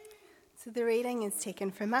So the reading is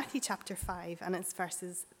taken from Matthew chapter 5, and it's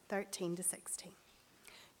verses 13 to 16.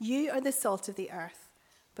 You are the salt of the earth,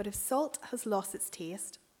 but if salt has lost its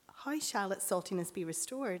taste, how shall its saltiness be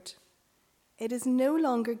restored? It is no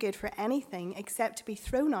longer good for anything except to be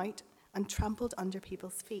thrown out and trampled under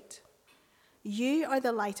people's feet. You are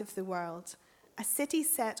the light of the world. A city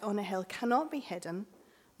set on a hill cannot be hidden,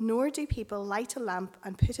 nor do people light a lamp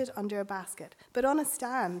and put it under a basket, but on a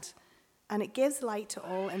stand, and it gives light to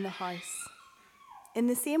all in the house. In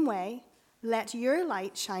the same way, let your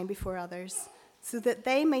light shine before others, so that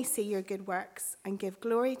they may see your good works and give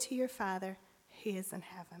glory to your Father who is in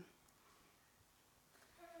heaven.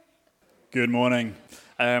 Good morning.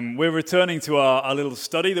 We're returning to our little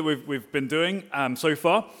study that we've been doing so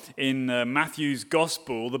far in Matthew's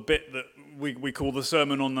Gospel, the bit that we call the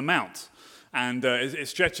Sermon on the Mount. And it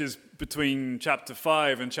stretches between chapter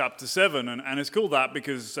 5 and chapter 7, and it's called that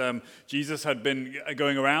because Jesus had been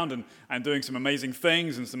going around and doing some amazing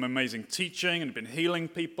things and some amazing teaching and been healing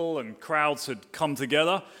people, and crowds had come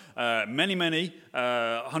together, many,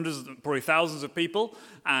 hundreds, probably thousands of people,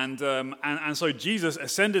 and so Jesus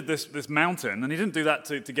ascended this mountain, and he didn't do that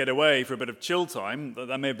to get away for a bit of chill time.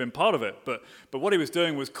 That may have been part of it, but what he was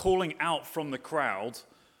doing was calling out from the crowd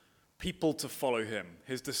people to follow him,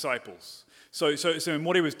 his disciples. So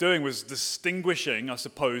what he was doing was distinguishing, I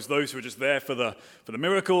suppose, those who were just there for the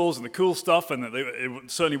miracles and the cool stuff, and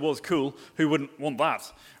it certainly was cool. Who wouldn't want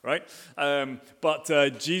that, right?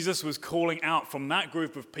 But Jesus was calling out from that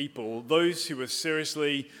group of people those who were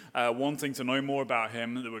seriously wanting to know more about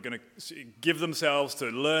him, that were going to give themselves to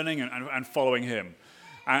learning and following him.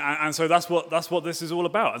 And so that's what this is all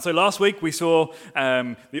about. And so last week we saw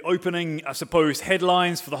the opening, I suppose,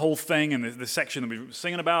 headlines for the whole thing, and the section that we were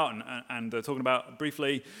singing about and talking about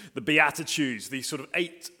briefly, the Beatitudes, these sort of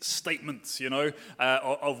 8 statements,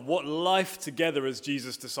 of what life together as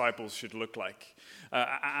Jesus' disciples should look like.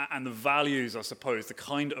 And the values, I suppose, the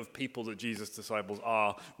kind of people that Jesus' disciples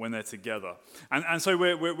are when they're together. And so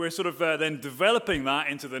we're sort of then developing that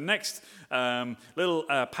into the next little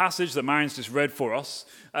passage that Marion's just read for us.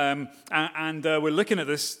 And we're looking at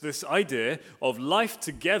this idea of life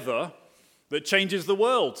together that changes the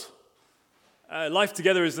world. Life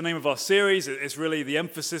Together is the name of our series. It's really the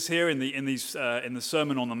emphasis here in the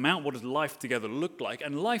Sermon on the Mount. What does life together look like?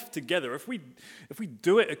 And life together, if we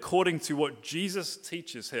do it according to what Jesus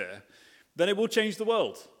teaches here, then it will change the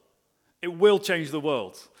world. It will change the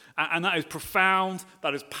world. And that is profound,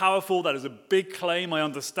 that is powerful, that is a big claim. I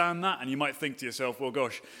understand that. And you might think to yourself, well,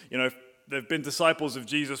 gosh, if they've been disciples of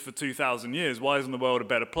Jesus for 2,000 years, why isn't the world a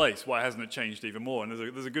better place? Why hasn't it changed even more? And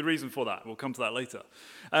there's a good reason for that. We'll come to that later.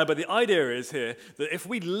 But the idea is here that if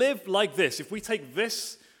we live like this, if we take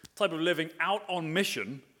this type of living out on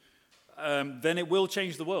mission, then it will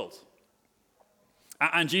change the world.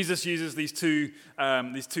 And Jesus uses these two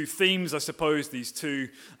themes, I suppose, these two,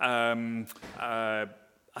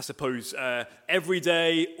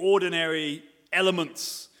 everyday, ordinary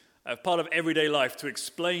elements part of everyday life to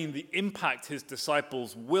explain the impact his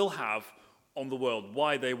disciples will have on the world,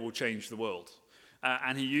 why they will change the world.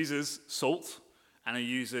 And he uses salt and he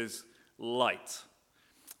uses light.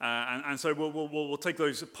 And so we'll take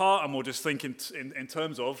those apart, and we'll just think in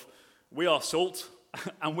terms of we are salt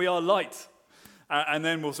and we are light. And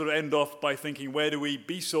then we'll sort of end off by thinking, where do we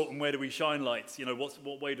be salt and where do we shine light?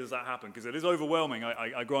 What way does that happen? Because it is overwhelming,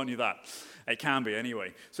 I grant you that. It can be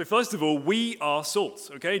anyway. So first of all, we are salt,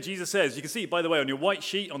 okay? Jesus says, you can see, by the way, on your white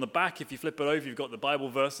sheet on the back, if you flip it over, you've got the Bible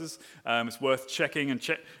verses. It's worth checking and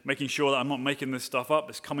making sure that I'm not making this stuff up.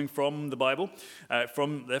 It's coming from the Bible,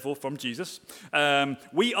 therefore from Jesus.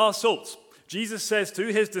 We are salt. Jesus says to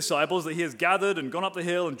his disciples that he has gathered and gone up the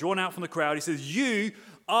hill and drawn out from the crowd. He says, you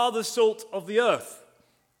are the salt of the earth.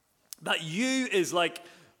 That you is like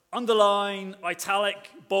underline, italic,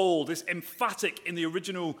 bold. It's emphatic in the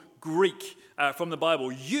original Greek from the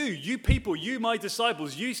Bible. You people, you my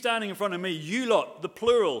disciples, you standing in front of me, you lot, the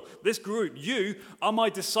plural, this group, you are my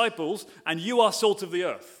disciples and you are salt of the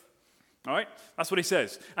earth. All right? That's what he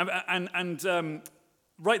says. And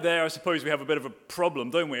right there, I suppose we have a bit of a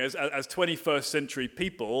problem, don't we? As 21st century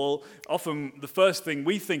people, often the first thing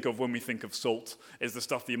we think of when we think of salt is the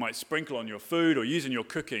stuff that you might sprinkle on your food or use in your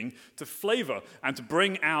cooking to flavor and to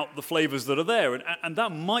bring out the flavors that are there. And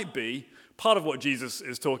that might be part of what Jesus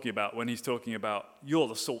is talking about when he's talking about you're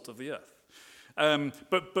the salt of the earth.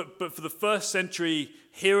 But for the first century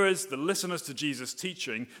hearers, the listeners to Jesus'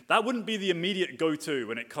 teaching, that wouldn't be the immediate go-to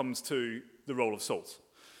when it comes to the role of salt.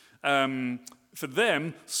 For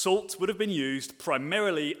them, salt would have been used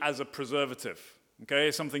primarily as a preservative. Okay,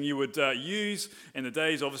 it's something you would use in the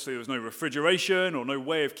days. Obviously, there was no refrigeration or no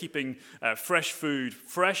way of keeping fresh food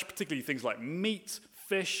fresh, particularly things like meat,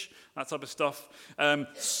 fish, that type of stuff.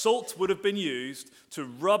 Salt would have been used to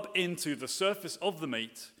rub into the surface of the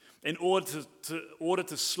meat in order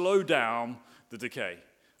to slow down the decay.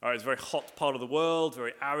 All right, it's a very hot part of the world,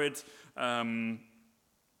 very arid,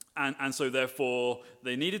 and so therefore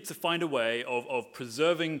they needed to find a way of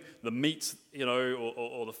preserving the meat,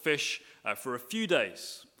 or the fish for a few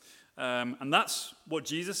days. And that's what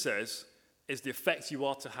Jesus says is the effect you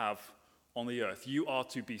are to have on the earth. You are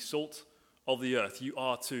to be salt of the earth. You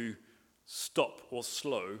are to stop or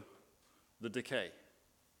slow the decay.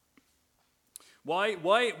 Why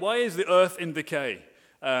is the earth in decay?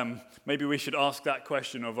 Maybe we should ask that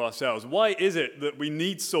question of ourselves. Why is it that we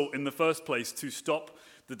need salt in the first place to stop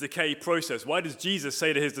the decay process? Why does Jesus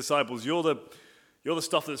say to his disciples, you're the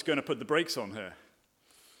stuff that's going to put the brakes on here?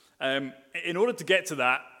 In order to get to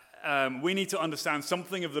that, we need to understand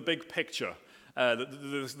something of the big picture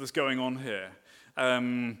that's going on here.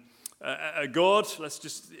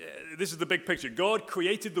 This is the big picture. God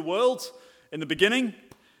created the world in the beginning,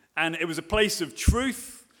 and it was a place of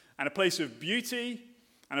truth and a place of beauty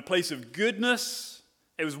and a place of goodness.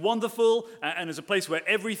 It was wonderful, and it's a place where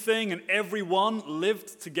everything and everyone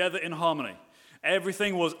lived together in harmony.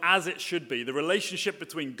 Everything was as it should be. The relationship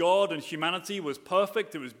between God and humanity was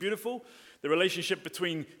perfect. It was beautiful. The relationship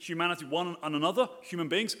between humanity, one and another, human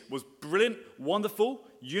beings, was brilliant, wonderful,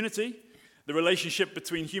 unity. The relationship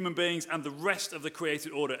between human beings and the rest of the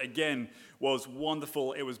created order, again, was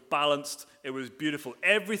wonderful. It was balanced. It was beautiful.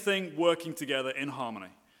 Everything working together in harmony.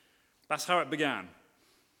 That's how it began.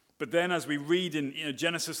 But then as we read in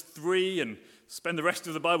Genesis 3 and spend the rest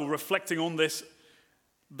of the Bible reflecting on this,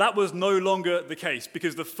 that was no longer the case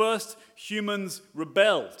because the first humans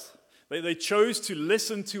rebelled. They chose to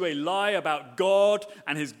listen to a lie about God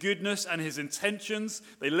and his goodness and his intentions.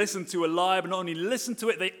 They listened to a lie, but not only listened to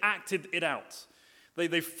it, they acted it out.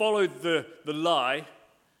 They followed the lie,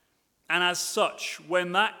 and as such,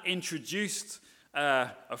 when that introduced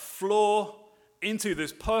a flaw into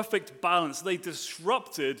this perfect balance, they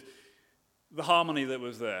disrupted the harmony that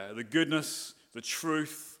was there, the goodness, the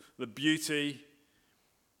truth, the beauty.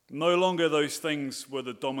 No longer those things were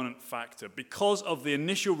the dominant factor. Because of the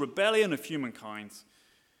initial rebellion of humankind,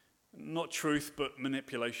 not truth but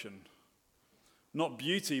manipulation. Not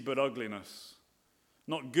beauty but ugliness.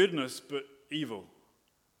 Not goodness but evil.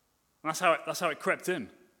 And that's how it crept in.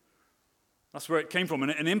 That's where it came from.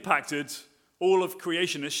 And it impacted all of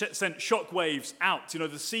creation. It sent shockwaves out.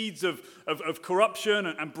 The seeds of corruption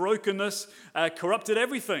and brokenness corrupted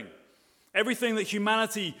everything. Everything that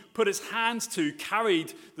humanity put its hands to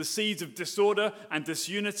carried the seeds of disorder and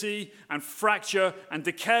disunity and fracture and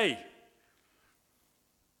decay.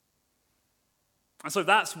 And so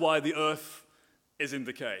that's why the earth is in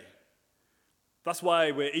decay. That's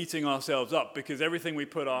why we're eating ourselves up, because everything we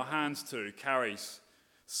put our hands to carries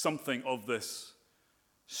something of this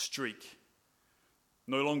streak.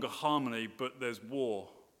 No longer harmony, but there's war.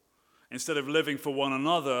 Instead of living for one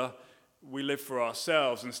another, we live for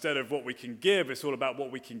ourselves. Instead of what we can give, it's all about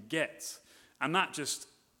what we can get. And that just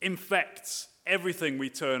infects everything we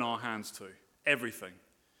turn our hands to. Everything.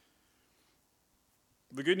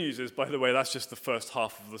 The good news is, by the way, that's just the first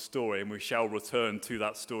half of the story, and we shall return to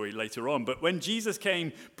that story later on. But when Jesus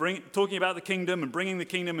came talking about the kingdom and bringing the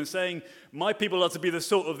kingdom and saying, my people are to be the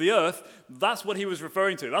salt of the earth, that's what he was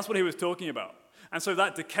referring to. That's what he was talking about. And so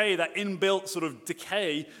that decay, that inbuilt sort of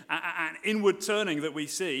decay and inward turning that we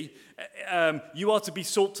see, you are to be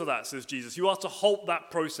salt to that, says Jesus. You are to halt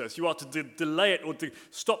that process. You are to delay it or to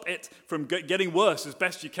stop it from getting worse as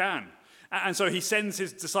best you can. And so he sends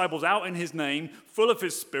his disciples out in his name, full of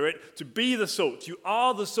his spirit, to be the salt. You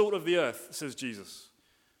are the salt of the earth, says Jesus.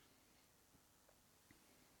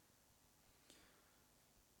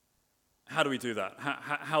 How do we do that?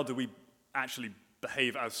 How do we actually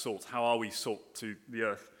behave as salt? How are we salt to the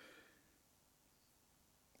earth?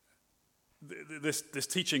 This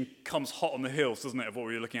teaching comes hot on the heels, doesn't it, of what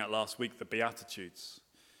we were looking at last week, the Beatitudes.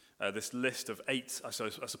 This list of 8, I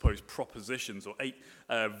suppose, propositions or 8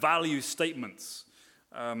 value statements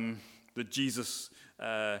that Jesus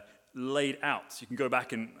laid out. You can go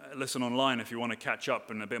back and listen online if you want to catch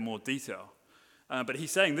up in a bit more detail. But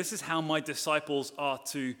he's saying this is how my disciples are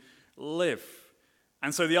to live.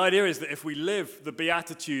 And so the idea is that if we live the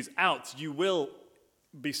Beatitudes out, you will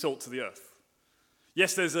be salt to the earth.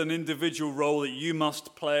 Yes, there's an individual role that you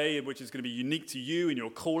must play, which is going to be unique to you and your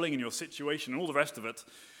calling and your situation and all the rest of it.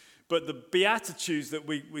 But the Beatitudes that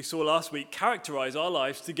we saw last week characterize our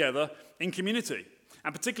lives together in community.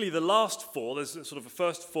 And particularly the last four, there's sort of a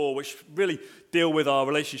first four which really deal with our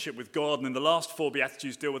relationship with God, and then the last four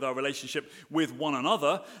Beatitudes deal with our relationship with one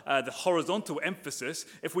another, the horizontal emphasis.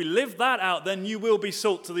 If we live that out, then you will be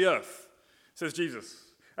salt to the earth, says Jesus.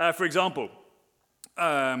 For example,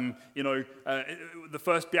 the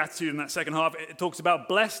first Beatitude in that second half, it talks about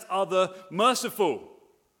blessed are the merciful,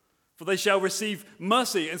 for they shall receive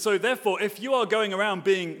mercy. And so therefore, if you are going around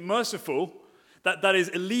being merciful, that is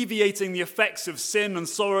alleviating the effects of sin and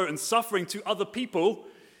sorrow and suffering to other people,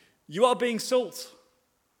 you are being salt.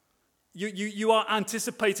 You are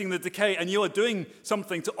anticipating the decay, and you are doing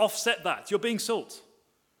something to offset that. You're being salt.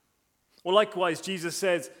 Or likewise, Jesus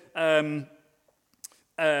said,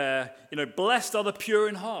 blessed are the pure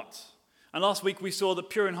in heart. And last week we saw that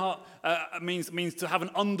pure in heart means to have an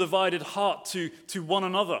undivided heart to one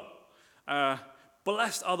another.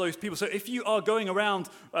 Blessed are those people. So if you are going around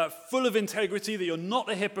full of integrity, that you're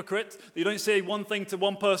not a hypocrite, that you don't say one thing to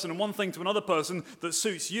one person and one thing to another person that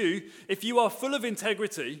suits you, if you are full of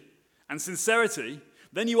integrity and sincerity,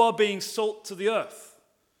 then you are being salt to the earth.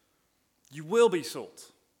 You will be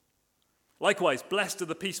salt. Likewise, blessed are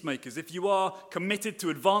the peacemakers. If you are committed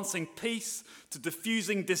to advancing peace, to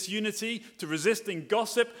diffusing disunity, to resisting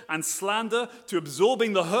gossip and slander, to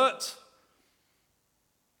absorbing the hurt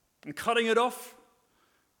and cutting it off,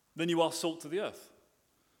 then you are salt to the earth.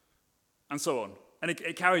 And so on. And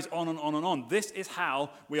it carries on and on and on. This is how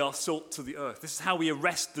we are salt to the earth. This is how we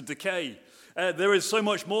arrest the decay. There is so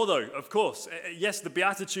much more, though, of course. Yes, the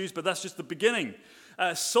Beatitudes, but that's just the beginning.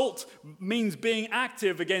 Salt means being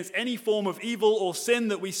active against any form of evil or sin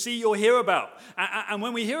that we see or hear about. And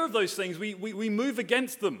when we hear of those things, we move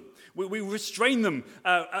against them. We restrain them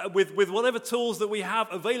with whatever tools that we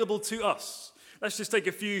have available to us. Let's just take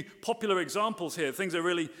a few popular examples here, things that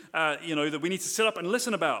really, that we need to sit up and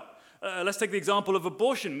listen about. Let's take the example of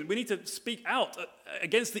abortion. We need to speak out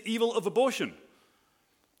against the evil of abortion.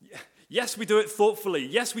 Yes, we do it thoughtfully.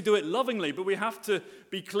 Yes, we do it lovingly, but we have to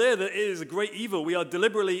be clear that it is a great evil. We are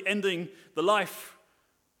deliberately ending the life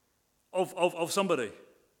of somebody.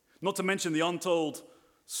 Not to mention the untold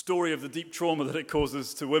story of the deep trauma that it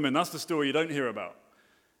causes to women. That's the story you don't hear about.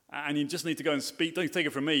 And you just need to go and speak. Don't take it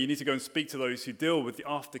from me. You need to go and speak to those who deal with the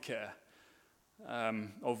aftercare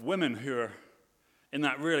of women who are in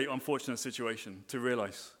that really unfortunate situation to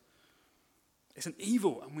realize it's an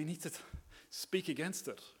evil and we need to speak against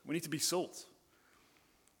it. We need to be salt.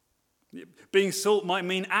 Being salt might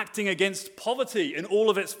mean acting against poverty in all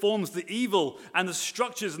of its forms, the evil and the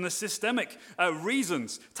structures and the systemic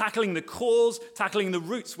reasons, tackling the cause, tackling the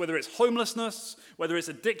roots, whether it's homelessness, whether it's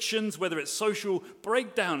addictions, whether it's social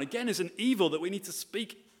breakdown, again, is an evil that we need to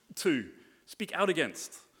speak out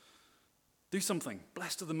against. Do something.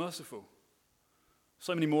 Blessed are the merciful.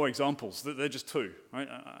 So many more examples. They're just two, right?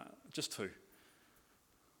 Just two.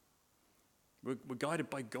 We're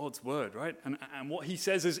guided by God's word, right? And what he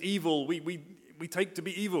says is evil, we take to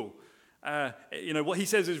be evil. What he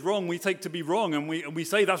says is wrong, we take to be wrong, and we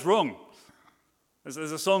say that's wrong. There's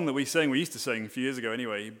a song that we used to sing a few years ago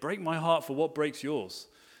anyway. Break my heart for what breaks yours,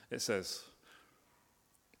 it says.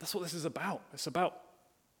 That's what this is about. It's about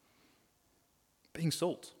being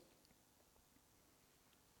salt.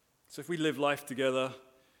 So if we live life together,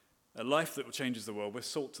 a life that changes the world, we're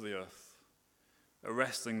salt to the earth,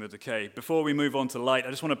 arresting the decay. Before we move on to light, I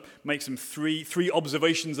just want to make some three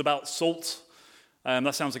observations about salt.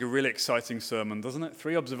 That sounds like a really exciting sermon, doesn't it?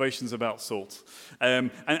 3 observations about salt. And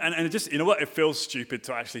it just, you know what? It feels stupid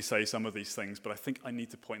to actually say some of these things, but I think I need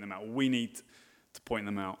to point them out. We need to point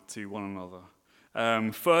them out to one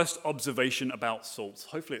another. First observation about salt.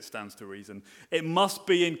 Hopefully it stands to reason. It must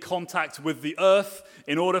be in contact with the earth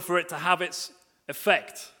in order for it to have its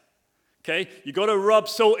effect. Okay? You've got to rub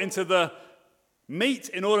salt into the meat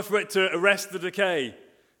in order for it to arrest the decay.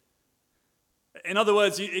 In other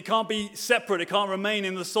words, it can't be separate. It can't remain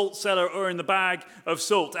in the salt cellar or in the bag of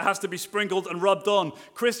salt. It has to be sprinkled and rubbed on.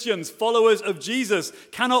 Christians, followers of Jesus,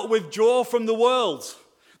 cannot withdraw from the world.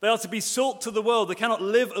 They are to be salt to the world. They cannot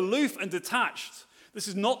live aloof and detached. This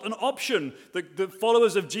is not an option that the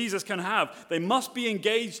followers of Jesus can have. They must be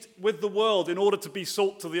engaged with the world in order to be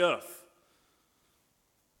salt to the earth.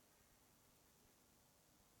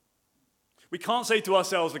 We can't say to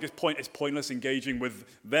ourselves, like, it's pointless engaging with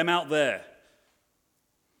them out there.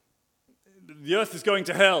 The earth is going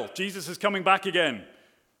to hell. Jesus is coming back again.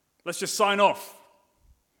 Let's just sign off.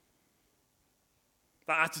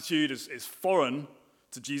 That attitude is foreign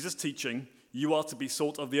to Jesus' teaching. You are to be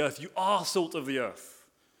salt of the earth. You are salt of the earth.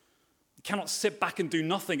 You cannot sit back and do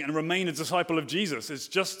nothing and remain a disciple of Jesus. It's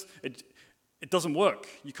just, it doesn't work.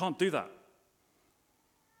 You can't do that.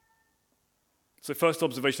 So first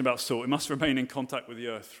observation about salt, it must remain in contact with the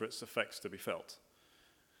earth for its effects to be felt.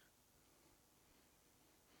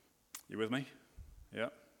 You with me? Yeah.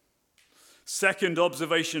 Second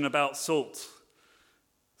observation about salt.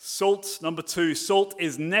 Salt, number 2, salt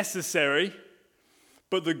is necessary,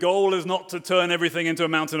 but the goal is not to turn everything into a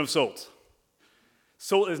mountain of salt.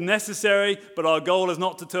 Salt is necessary, but our goal is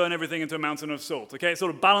not to turn everything into a mountain of salt. Okay, it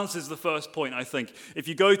sort of balances the first point, I think. If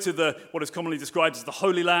you go to what is commonly described as the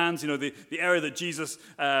Holy Lands, the area that Jesus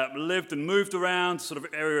lived and moved around, sort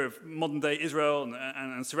of area of modern-day Israel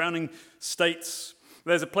and surrounding states,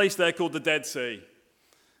 there's a place there called the Dead Sea.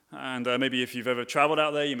 And maybe if you've ever traveled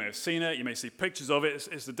out there, you may have seen it, you may see pictures of it.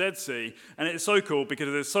 It's the Dead Sea, and it's so cool because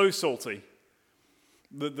it is so salty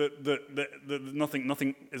that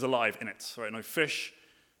nothing is alive in it. Right? No fish,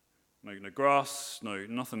 no grass,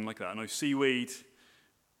 nothing like that. No seaweed.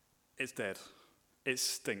 It's dead. It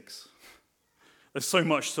stinks. There's so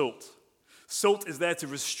much salt. Salt is there to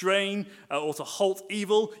restrain or to halt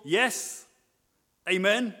evil. Yes,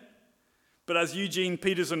 amen. But as Eugene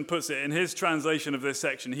Peterson puts it in his translation of this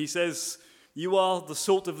section, he says, "You are the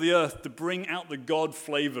salt of the earth to bring out the God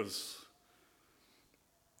flavors."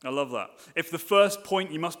 I love that. If the first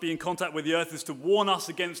point, you must be in contact with the earth, is to warn us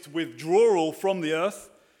against withdrawal from the earth,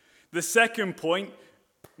 the second point,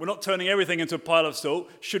 we're not turning everything into a pile of salt,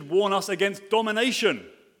 should warn us against domination.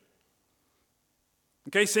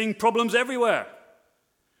 Okay, seeing problems everywhere.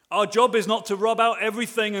 Our job is not to rub out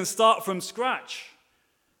everything and start from scratch.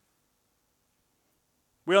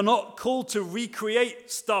 We are not called to recreate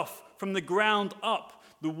stuff from the ground up.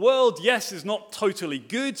 The world, yes, is not totally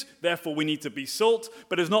good, therefore we need to be salt,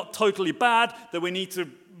 but it's not totally bad that we need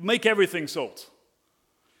to make everything salt.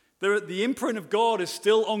 The imprint of God is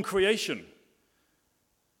still on creation.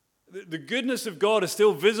 The goodness of God is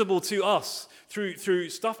still visible to us through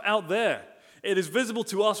stuff out there. It is visible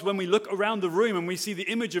to us when we look around the room and we see the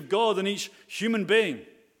image of God in each human being.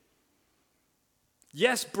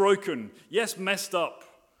 Yes, broken. Yes, messed up.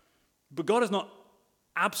 But God is not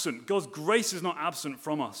absent. God's grace is not absent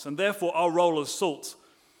from us. And therefore, our role as salt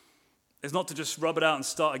is not to just rub it out and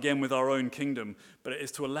start again with our own kingdom, but it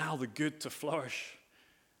is to allow the good to flourish,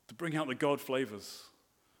 to bring out the God flavors.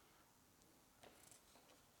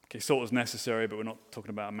 Okay, salt is necessary, but we're not talking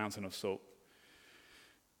about a mountain of salt.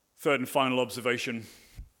 Third and final observation.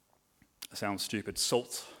 It sounds stupid.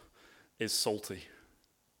 Salt is salty.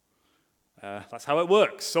 That's how it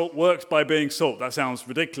works. Salt works by being salt. That sounds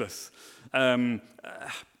ridiculous. If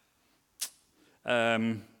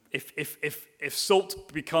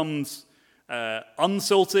salt becomes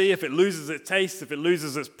unsalty, if it loses its taste, if it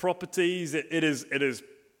loses its properties, it is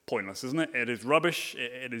pointless, isn't it? It is rubbish.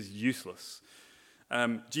 It is useless.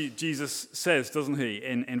 Jesus says, doesn't he,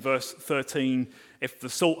 in verse 13, if the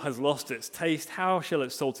salt has lost its taste, how shall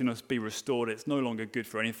its saltiness be restored? It's no longer good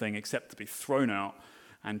for anything except to be thrown out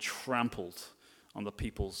and trampled on the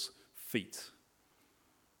people's feet.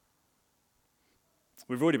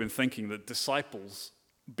 We've already been thinking that disciples,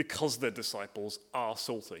 because they're disciples, are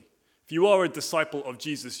salty. If you are a disciple of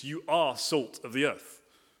Jesus, you are salt of the earth.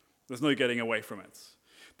 There's no getting away from it.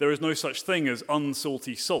 There is no such thing as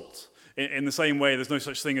unsalty salt. In the same way, there's no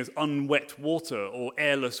such thing as unwet water or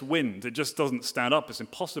airless wind. It just doesn't stand up. It's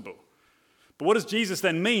impossible. But what does Jesus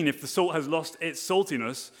then mean if the salt has lost its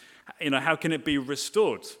saltiness? How can it be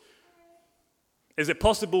restored? Is it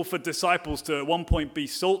possible for disciples to at one point be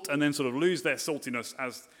salt and then sort of lose their saltiness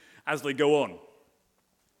as they go on?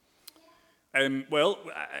 Well,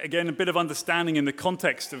 again, a bit of understanding in the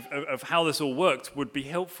context of how this all worked would be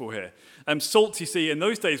helpful here. Salt, you see, in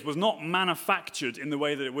those days was not manufactured in the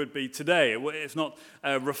way that it would be today. It's not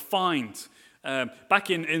refined. Back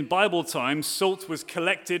in Bible times, salt was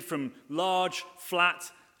collected from large,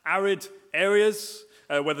 flat, arid areas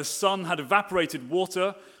where the sun had evaporated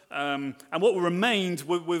water, and what remained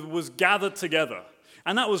was gathered together.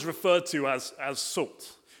 And that was referred to as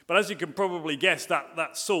salt. But as you can probably guess,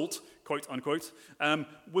 that salt, quote unquote,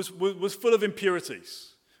 was full of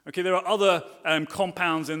impurities. Okay, there are other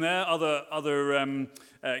compounds in there, other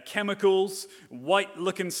chemicals,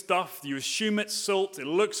 white-looking stuff. You assume it's salt. It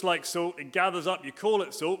looks like salt. It gathers up. You call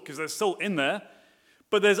it salt because there's salt in there.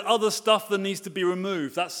 But there's other stuff that needs to be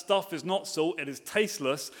removed. That stuff is not salt. It is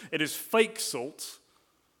tasteless. It is fake salt.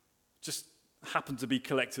 Just happened to be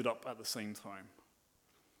collected up at the same time.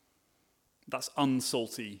 That's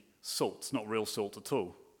unsalty salt. It's not real salt at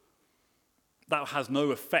all. That has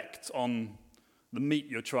no effect on the meat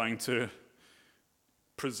you're trying to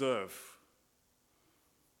preserve.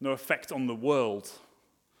 No effect on the world.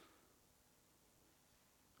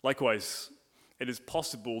 Likewise, it is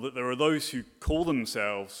possible that there are those who call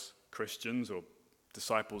themselves Christians or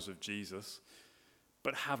disciples of Jesus,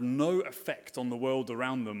 but have no effect on the world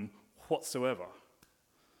around them whatsoever.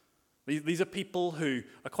 These are people who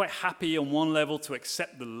are quite happy on one level to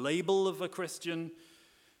accept the label of a Christian,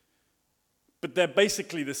 but they're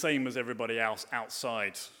basically the same as everybody else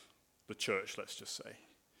outside the church, let's just say.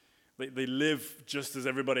 They live just as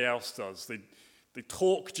everybody else does. They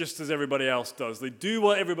talk just as everybody else does. They do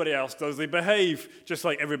what everybody else does. They behave just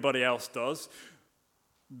like everybody else does.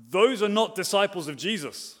 Those are not disciples of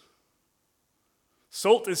Jesus.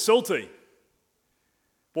 Salt is salty.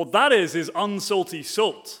 What that is unsalty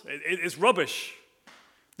salt. It's rubbish.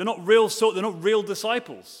 They're not real salt. They're not real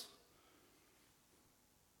disciples.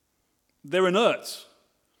 They're inert.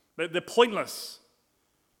 They're pointless.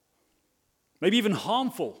 Maybe even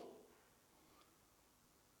harmful.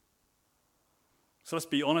 So let's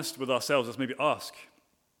be honest with ourselves. Let's maybe ask,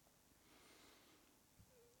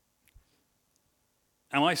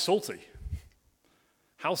 am I salty?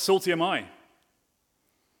 How salty am I?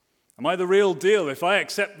 Am I the real deal? If I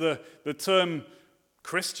accept the term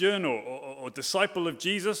Christian or disciple of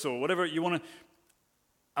Jesus or whatever you want to,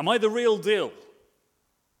 am I the real deal?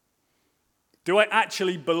 Do I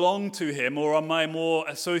actually belong to him, or am I more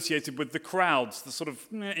associated with the crowds, the sort of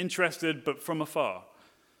interested but from afar?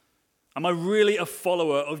 Am I really a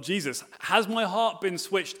follower of Jesus? Has my heart been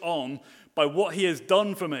switched on by what he has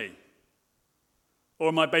done for me? Or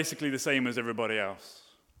am I basically the same as everybody else?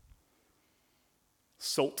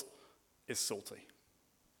 Salt is salty.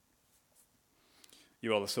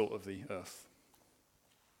 You are the salt of the earth.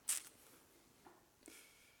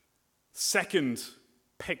 Second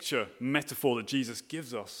picture, metaphor that Jesus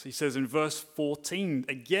gives us. He says in verse 14,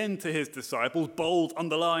 again to his disciples, bold,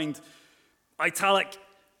 underlined, italic,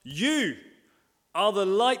 you are the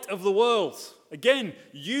light of the world. Again,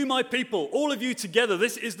 you, my people, all of you together,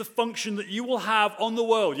 this is the function that you will have on the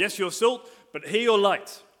world. Yes, you're salt, but here you're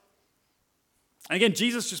light. And again,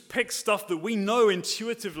 Jesus just picks stuff that we know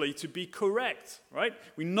intuitively to be correct, right?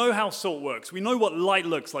 We know how salt works. We know what light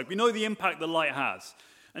looks like. We know the impact the light has.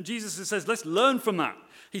 And Jesus says, let's learn from that.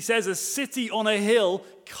 He says, a city on a hill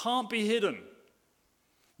can't be hidden.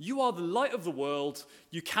 You are the light of the world.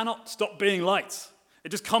 You cannot stop being light. It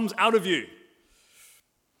just comes out of you.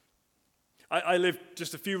 I live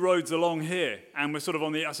just a few roads along here, and we're sort of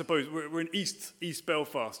on the, I suppose, we're in East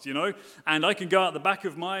Belfast, you know, and I can go out the back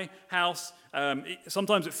of my house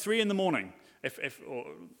sometimes at 3 a.m,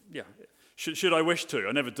 should I wish to.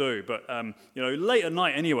 I never do, but, late at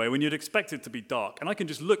night anyway, when you'd expect it to be dark, and I can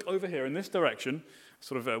just look over here in this direction,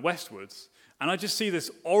 sort of westwards, and I just see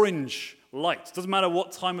this orange light. Doesn't matter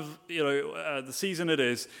what time of, the season it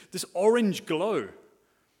is, this orange glow.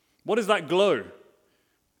 What is that glow?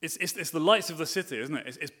 It's the lights of the city, isn't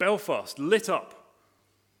it? It's Belfast, lit up.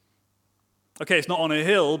 Okay, it's not on a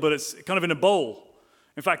hill, but it's kind of in a bowl.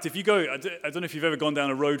 In fact, if you go, I don't know if you've ever gone down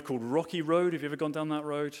a road called Rocky Road. Have you ever gone down that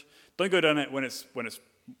road? Don't go down it when it's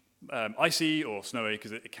icy or snowy,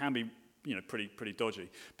 because it can be pretty dodgy.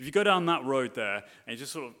 But if you go down that road there, and you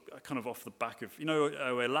just sort of kind of off the back of,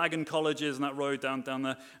 where Lagan College is and that road down there,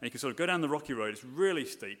 and you can sort of go down the Rocky Road. It's really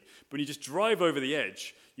steep. But when you just drive over the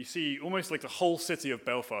edge, you see almost like the whole city of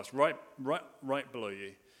Belfast right below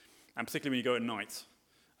you. And particularly when you go at night,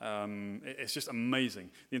 it's just amazing.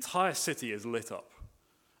 The entire city is lit up.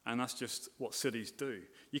 And that's just what cities do.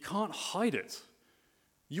 You can't hide it.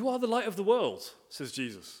 You are the light of the world, says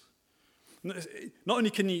Jesus. Not only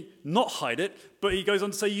can you not hide it, but he goes on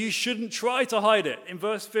to say you shouldn't try to hide it. In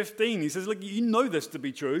verse 15, he says, look, you know this to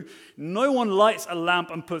be true. No one lights a lamp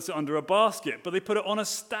and puts it under a basket, but they put it on a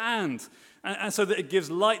stand, and so that it gives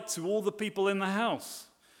light to all the people in the house.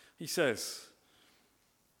 He says,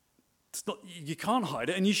 you can't hide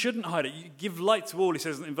it, and you shouldn't hide it. You give light to all, he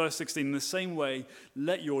says in verse 16, in the same way,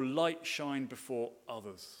 let your light shine before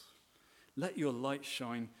others. Let your light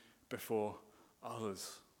shine before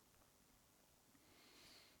others.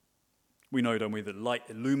 We know, don't we, that light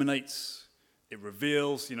illuminates, it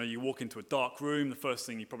reveals. You walk into a dark room, the first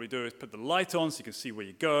thing you probably do is put the light on so you can see where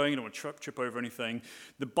you're going. You don't want to trip over anything.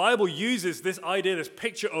 The Bible uses this idea, this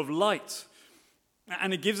picture of light,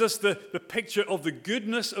 and it gives us the picture of the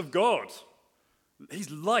goodness of God. He's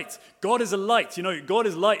light. God is a light. God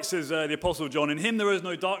is light, says the Apostle John. In him there is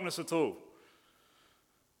no darkness at all.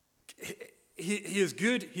 He is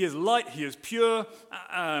good. He is light. He is pure.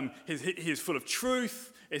 He is full of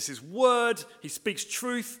truth. It's his word. He speaks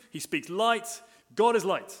truth. He speaks light. God is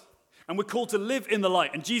light. And we're called to live in the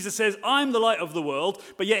light. And Jesus says, I'm the light of the world.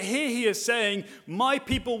 But yet here he is saying, my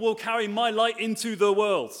people will carry my light into the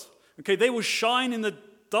world. Okay, they will shine in the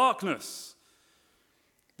darkness.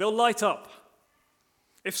 They'll light up.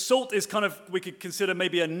 If salt is kind of, we could consider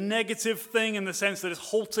maybe a negative thing in the sense that it's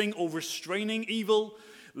halting or restraining evil,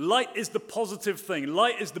 light is the positive thing.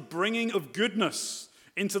 Light is the bringing of goodness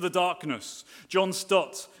into the darkness. John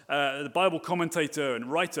Stott, the Bible commentator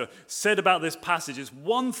and writer, said about this passage, it's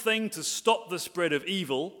one thing to stop the spread of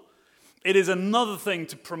evil, it is another thing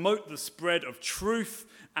to promote the spread of truth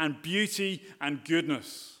and beauty and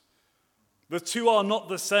goodness. The two are not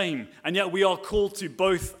the same, and yet we are called to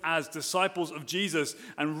both as disciples of Jesus.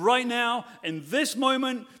 And right now, in this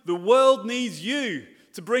moment, the world needs you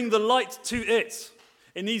to bring the light to it.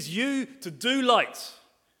 It needs you to do light.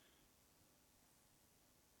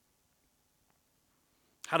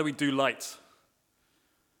 How do we do light?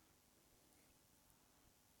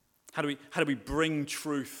 How do we bring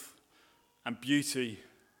truth and beauty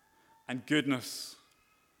and goodness?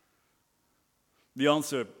 The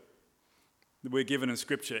answer that we're given in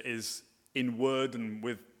Scripture is in word and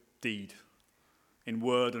with deed, in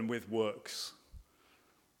word and with works.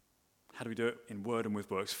 How do we do it? In word and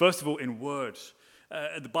with works. First of all, in word.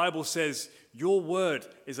 The Bible says, your word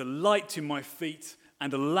is a light to my feet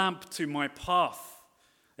and a lamp to my path.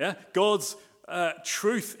 Yeah? God's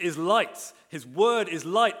truth is light. His word is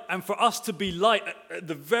light. And for us to be light, at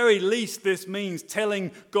the very least, this means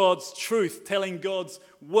telling God's truth, telling God's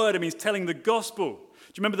word. It means telling the gospel.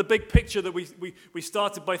 Do you remember the big picture that we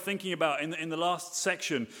started by thinking about in the last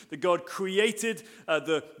section? That God created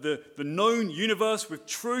the known universe with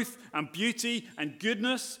truth and beauty and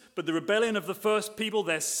goodness, but the rebellion of the first people,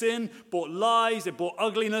 their sin, brought lies, it brought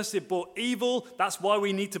ugliness, it brought evil. That's why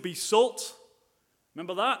we need to be salt.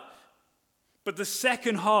 Remember that? But the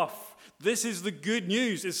second half, this is the good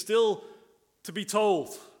news, is still to be told.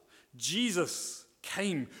 Jesus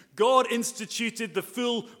came. God instituted the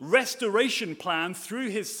full restoration plan through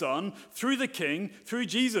his Son, through the King, through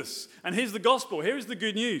Jesus. And here's the gospel. Here's the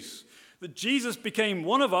good news. That Jesus became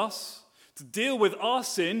one of us to deal with our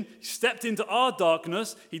sin. He stepped into our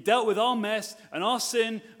darkness. He dealt with our mess and our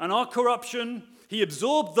sin and our corruption. He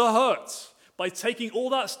absorbed the hurt by taking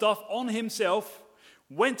all that stuff on himself,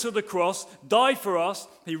 went to the cross, died for us.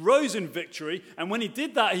 He rose in victory. And when he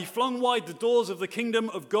did that, he flung wide the doors of the kingdom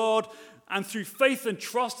of God. And through faith and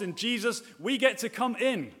trust in Jesus, we get to come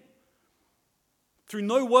in. Through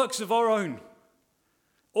no works of our own.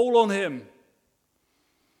 All on him.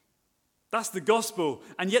 That's the gospel.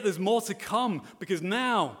 And yet there's more to come. Because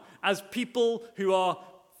now, as people who are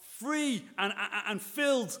free and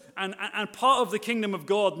filled and part of the kingdom of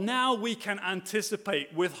God, now we can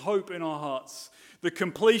anticipate with hope in our hearts the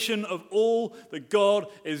completion of all that God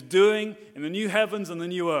is doing in the new heavens and the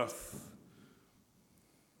new earth.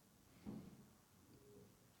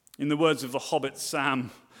 In the words of the Hobbit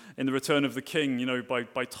Sam in The Return of the King,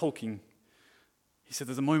 by Tolkien, he said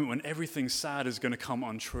there's a moment when everything sad is going to come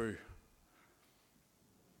untrue.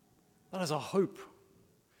 That is our hope.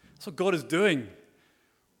 That's what God is doing.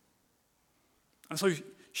 And so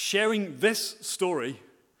sharing this story,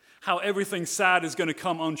 how everything sad is going to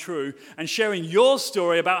come untrue, and sharing your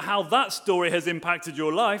story about how that story has impacted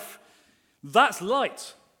your life, that's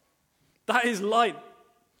light. That is light.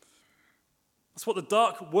 That's what the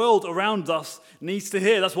dark world around us needs to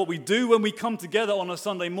hear. That's what we do when we come together on a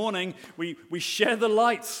Sunday morning. We share the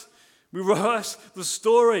light. We rehearse the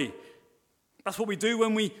story. That's what we do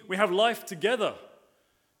when we have life together.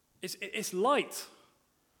 It's light.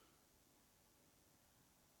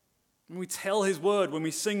 When we tell his word, when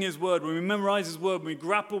we sing his word, when we memorize his word, when we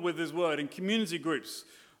grapple with his word in community groups,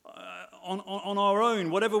 on our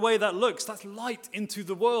own, whatever way that looks, that's light into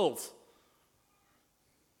the world.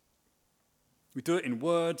 We do it in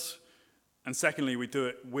words, and secondly, we do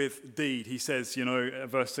it with deed. He says,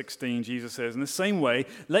 verse 16, Jesus says, in the same way,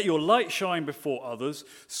 let your light shine before others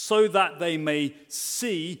so that they may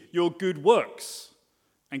see your good works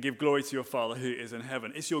and give glory to your Father who is in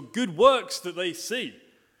heaven. It's your good works that they see.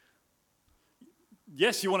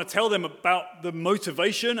 Yes, you want to tell them about the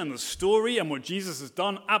motivation and the story and what Jesus has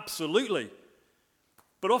done, absolutely.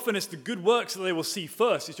 But often it's the good works that they will see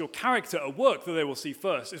first. It's your character at work that they will see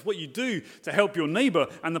first. It's what you do to help your neighbor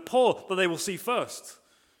and the poor that they will see first.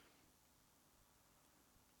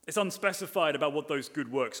 It's unspecified about what those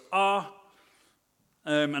good works are.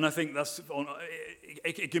 And I think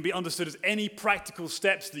it can be understood as any practical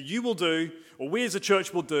steps that you will do, or we as a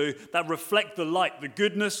church will do, that reflect the light, the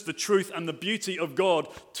goodness, the truth, and the beauty of God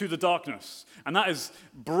to the darkness. And that is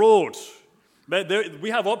broad.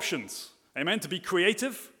 We have options. Amen, to be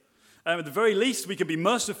creative. At the very least, we can be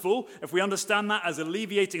merciful. If we understand that as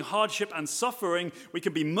alleviating hardship and suffering, we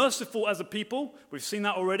can be merciful as a people. We've seen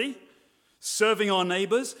that already. Serving our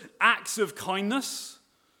neighbors, acts of kindness.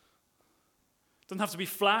 Doesn't have to be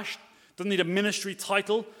flash. Doesn't need a ministry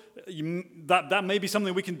title. That may be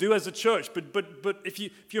something we can do as a church, but if you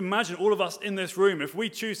imagine all of us in this room, if we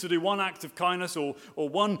choose to do one act of kindness or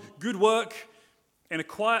one good work in a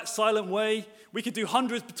quiet, silent way, we could do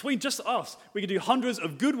hundreds, between just us, we could do hundreds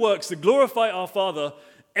of good works to glorify our Father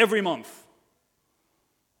every month.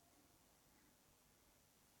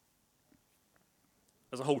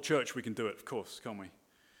 As a whole church, we can do it, of course, can't we?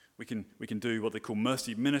 We can do what they call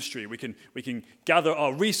mercy ministry. We can gather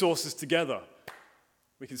our resources together.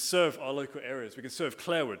 We can serve our local areas. We can serve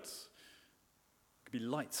Clarewood. It could be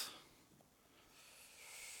light.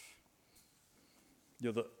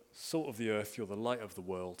 You're the salt of the earth. You're the light of the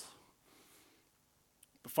world.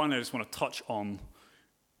 But finally, I just want to touch on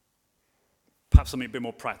perhaps something a bit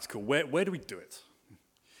more practical. Where do we do it?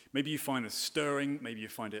 Maybe you find it stirring. Maybe you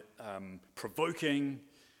find it provoking,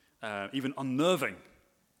 even unnerving.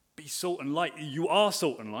 Be salt and light. You are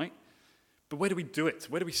salt and light. But where do we do it?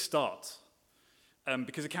 Where do we start?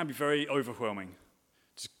 Because it can be very overwhelming.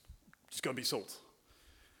 Just go and be salt.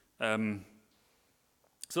 So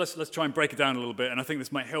let's try and break it down a little bit. And I think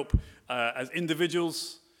this might help as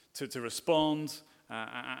individuals to respond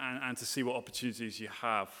and to see what opportunities you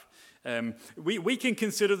have. We can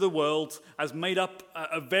consider the world as made up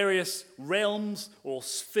of various realms or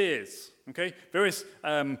spheres, okay? Various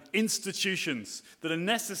institutions that are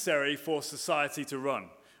necessary for society to run.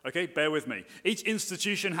 Okay, bear with me. Each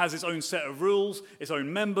institution has its own set of rules, its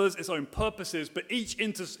own members, its own purposes, but each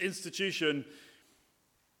institution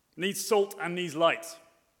needs salt and needs light.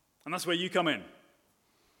 And that's where you come in.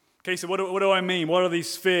 Okay, so what do I mean? What are these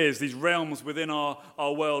spheres, these realms within our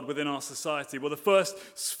world, within our society? Well, the first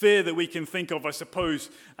sphere that we can think of, I suppose,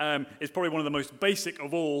 is probably one of the most basic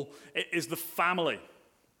of all. It is the family.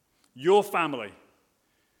 Your family.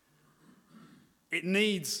 It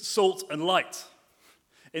needs salt and light.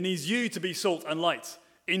 It needs you to be salt and light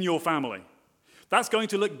in your family. That's going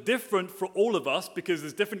to look different for all of us because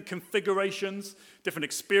there's different configurations, different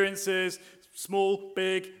experiences, small,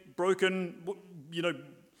 big, broken,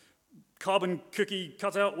 carbon cookie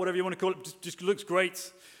cutout, whatever you want to call it, just looks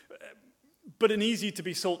great. But it needs you to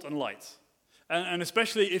be salt and light. And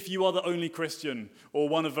especially if you are the only Christian or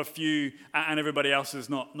one of a few and everybody else is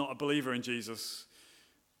not a believer in Jesus.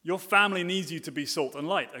 Your family needs you to be salt and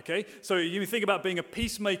light, okay? So you think about being a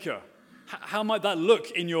peacemaker. How might that look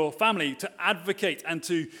in your family to advocate and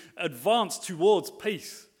to advance towards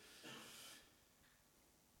peace?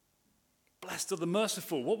 Blessed are the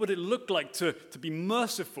merciful. What would it look like to be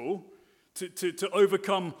merciful, to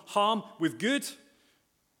overcome harm with good?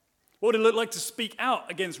 What would it look like to speak out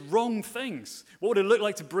against wrong things? What would it look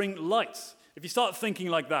like to bring light? If you start thinking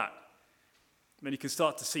like that, then you can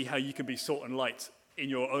start to see how you can be salt and light in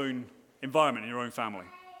your own environment, in your own family.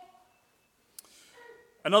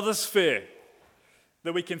 Another sphere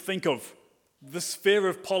that we can think of, the sphere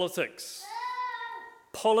of politics.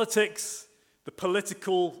 Politics, the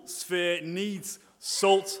political sphere, needs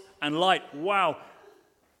salt and light. Wow.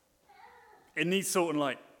 It needs salt and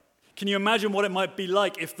light. Can you imagine what it might be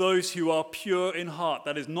like if those who are pure in heart,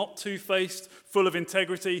 that is not two-faced, full of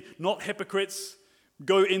integrity, not hypocrites,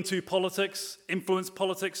 go into politics, influence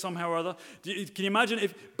politics somehow or other? Can you imagine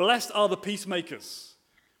if blessed are the peacemakers?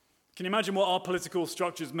 Can you imagine what our political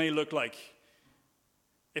structures may look like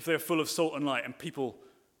if they're full of salt and light and people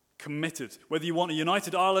committed? Whether you want a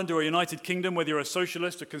united Ireland or a united kingdom, whether you're a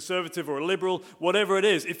socialist, a conservative, or a liberal, whatever it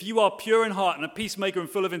is, if you are pure in heart and a peacemaker and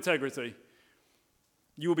full of integrity,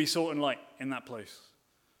 you will be salt and light in that place.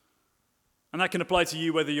 And that can apply to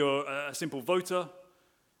you whether you're a simple voter,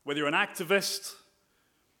 whether you're an activist,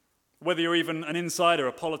 whether you're even an insider,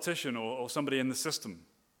 a politician, or somebody in the system.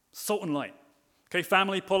 Salt and light. Okay,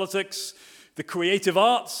 family, politics, the creative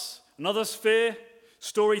arts, another sphere,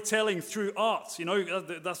 storytelling through art.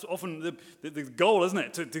 That's often the goal, isn't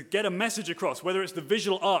it? To get a message across, whether it's the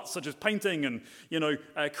visual arts, such as painting and,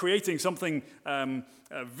 creating something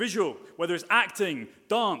visual, whether it's acting,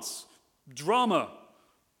 dance, drama,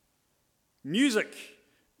 music,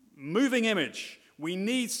 moving image. We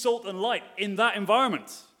need salt and light in that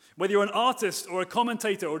environment. Whether you're an artist or a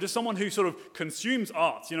commentator or just someone who sort of consumes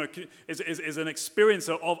art, is an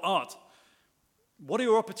experiencer of art. What are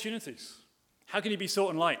your opportunities? How can you be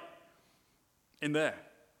salt and light in there?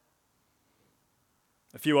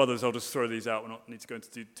 A few others, I'll just throw these out. We're not need to go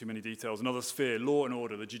into too many details. Another sphere, law and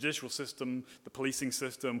order, the judicial system, the policing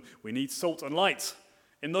system. We need salt and light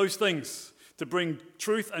in those things to bring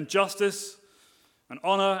truth and justice and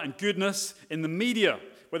honor and goodness in the media,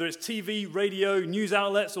 whether it's TV, radio, news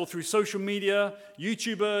outlets, or through social media,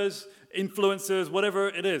 YouTubers, influencers, whatever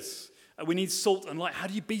it is. We need salt and light. How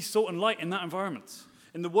do you be salt and light in that environment?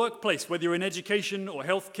 In the workplace, whether you're in education or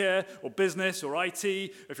healthcare or business or IT,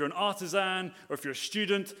 if you're an artisan or if you're a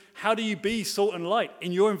student, how do you be salt and light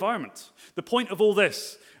in your environment? The point of all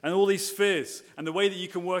this and all these spheres and the way that you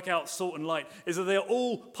can work out salt and light is that they're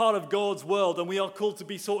all part of God's world, and we are called to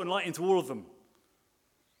be salt and light into all of them.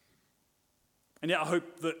 And yet I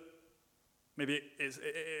hope that maybe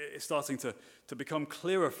it's starting to become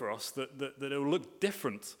clearer for us that it will look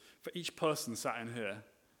different for each person sat in here,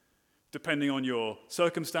 depending on your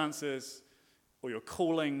circumstances or your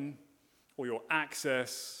calling or your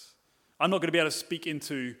access. I'm not going to be able to speak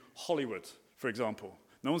into Hollywood, for example.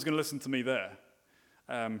 No one's going to listen to me there.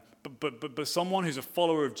 But someone who's a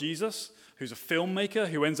follower of Jesus, who's a filmmaker,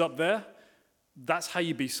 who ends up there, that's how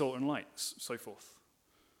you be salt and light, so forth.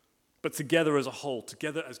 But together as a whole,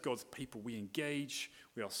 together as God's people, we engage,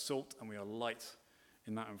 we are salt and we are light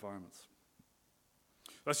in that environment.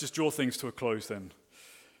 Let's just draw things to a close then.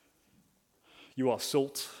 You are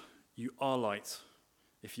salt, you are light,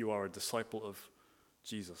 if you are a disciple of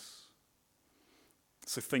Jesus.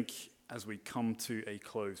 So think as we come to a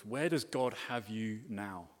close, where does God have you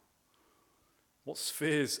now? What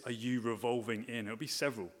spheres are you revolving in? It'll be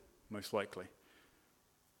several, most likely.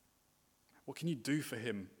 What can you do for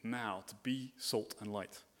him now to be salt and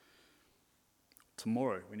light?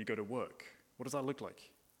 Tomorrow, when you go to work, what does that look like?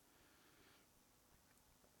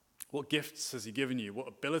 What gifts has he given you? What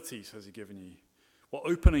abilities has he given you? What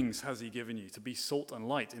openings has he given you to be salt and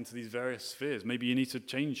light into these various spheres? Maybe you need to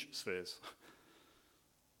change spheres.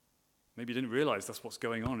 Maybe you didn't realize that's what's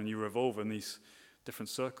going on and you revolve in these different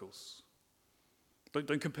circles.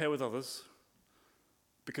 Don't compare with others,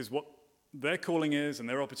 because what their calling is and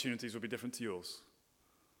their opportunities will be different to yours.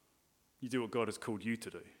 You do what God has called you to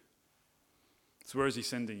do. So where is he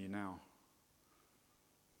sending you now?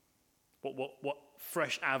 What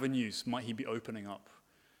fresh avenues might he be opening up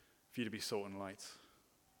for you to be salt and light?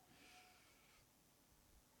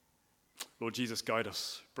 Lord Jesus, guide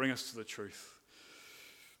us. Bring us to the truth.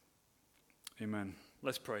 Amen.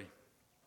 Let's pray.